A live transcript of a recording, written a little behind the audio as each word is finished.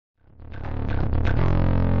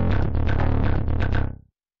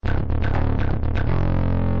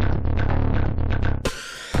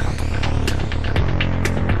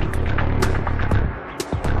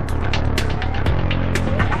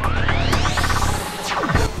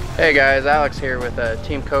Hey guys, Alex here with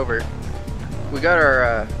Team Covert. We got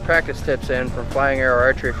our practice tips in from Flying Arrow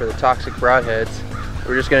Archery for the toxic broadheads.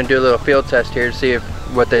 We're just going to do a little field test here to see if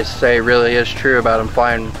what they say really is true about them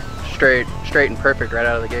flying straight and perfect right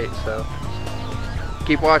out of the gate. So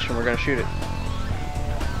keep watching, we're going to shoot it.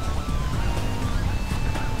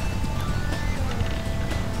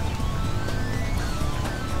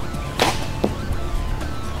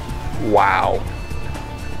 Wow.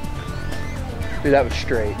 Dude, that was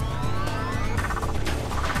straight.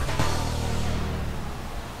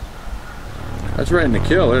 That's right in the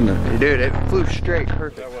kill, isn't it? Dude, it flew straight,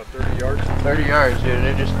 perfect. Is that what, 30 yards? 30 yards, dude,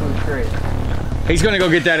 it just flew straight. He's gonna go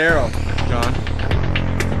get that arrow, John.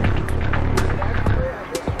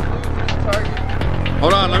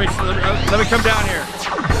 Hold on, let me come down here.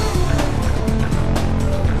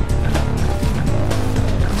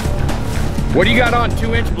 What do you got on,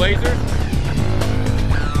 2-inch blazers?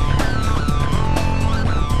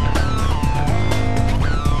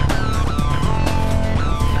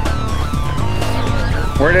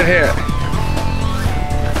 Where'd it hit?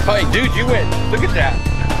 Hey, dude, you went. Look at that.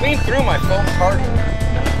 Clean through my foam target.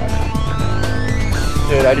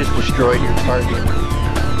 Dude, I just destroyed your target.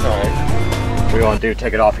 Alright. What do you want to do?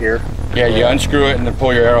 Take it off here? Yeah, you unscrew it and then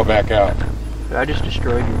pull your arrow back out. Dude, I just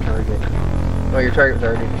destroyed your target. Well, your target was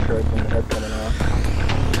already destroyed from the head coming off.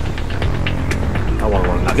 I want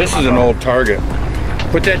one. This is an old target.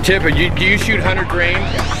 Put that tip. Do you shoot 100 grain?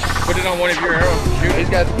 Put it on one of your arrows and shoot. He's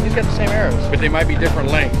got the same arrows, but they might be different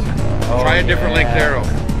lengths. Oh, try a different length arrow.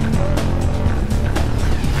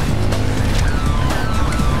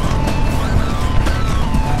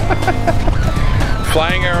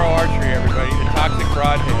 Flying Arrow Archery, everybody. The toxic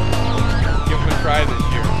broadhead. Give them a try this.